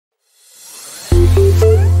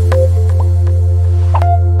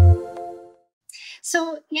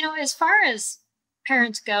as far as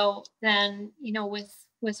parents go, then,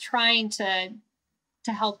 with trying to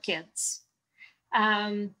help kids,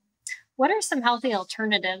 what are some healthy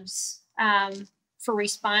alternatives for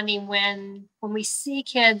responding when we see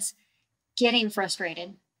kids getting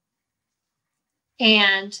frustrated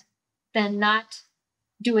and then not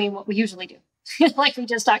doing what we usually do, like we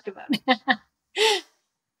just talked about?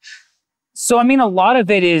 So, I mean, a lot of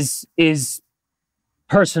it is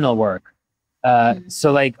personal work.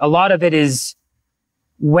 So like a lot of it is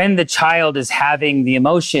when the child is having the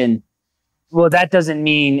emotion, well, that doesn't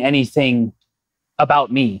mean anything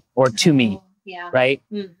about me or to me. Yeah. Right.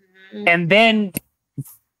 And then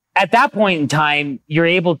at that point in time, you're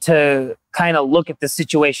able to kind of look at the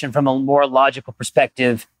situation from a more logical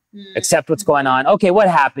perspective, accept what's going on. Okay, what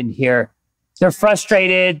happened here? They're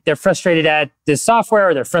frustrated. They're frustrated at the software,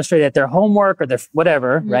 or they're frustrated at their homework, or their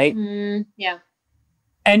whatever, right? Yeah.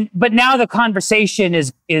 But now the conversation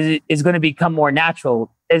is going to become more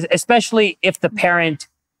natural, especially if the parent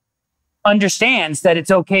understands that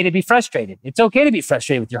it's okay to be frustrated. It's okay to be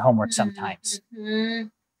frustrated with your homework sometimes.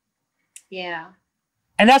 Yeah.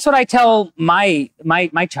 And that's what I tell my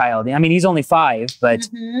child. I mean, he's only 5, but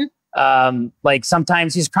like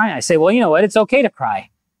sometimes he's crying. I say, well, you know what? It's okay to cry.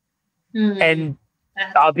 And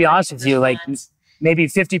I'll be honest with you, like maybe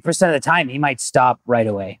 50% of the time he might stop right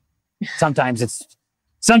away. Sometimes it's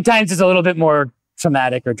a little bit more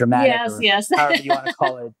traumatic or dramatic, yes. However you want to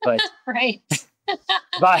call it. But right.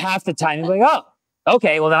 About half the time, you're like, oh,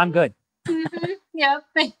 okay, well, then I'm good. Yep.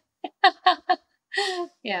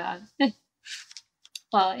 Yeah.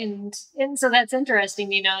 Well, and so that's interesting,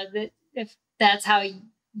 that if that's how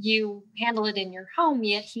you handle it in your home,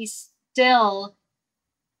 yet he still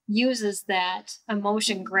uses that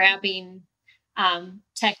emotion grabbing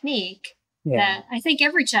technique that I think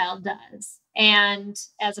every child does. And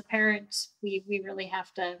as a parent, we really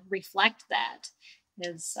have to reflect that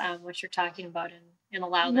is what you're talking about and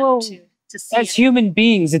allow them to see as human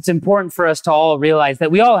beings, it's important for us to all realize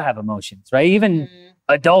that we all have emotions, right? Even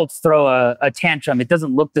adults throw a tantrum. It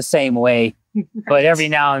doesn't look the same way, but every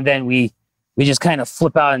now and then we just kind of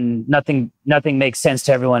flip out and nothing makes sense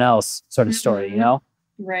to everyone else sort of story,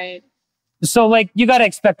 Right. So like, you got to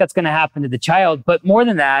expect that's going to happen to the child. But more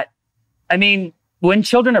than that, I mean, when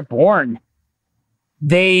children are born,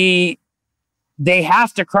 they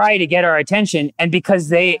have to cry to get our attention. And because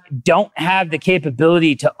they don't have the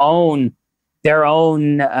capability to own their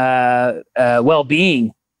own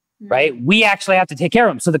well-being, right? We actually have to take care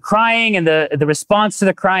of them. So the crying and the response to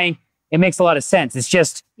the crying, it makes a lot of sense. It's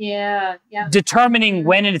just determining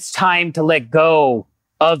when it's time to let go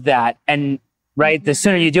of that. And right, the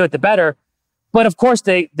sooner you do it, the better. But of course,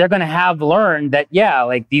 they're going to have learned that,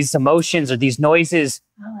 like these emotions or these noises,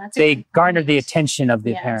 they garner the attention of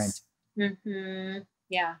the parent.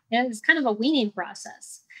 Yeah. It's kind of a weaning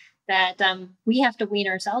process that we have to wean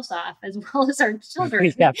ourselves off as well as our children.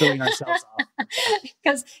 We have to wean ourselves off.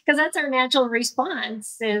 Because that's our natural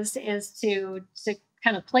response is to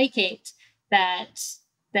kind of placate that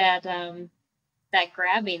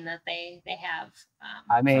grabbing that they have.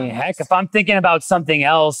 I mean, heck, if I'm thinking about something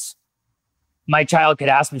else, my child could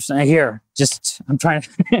ask me something here. I'm trying to.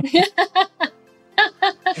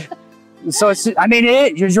 So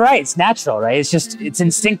you're right. It's natural, right? It's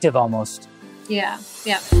instinctive almost. Yeah.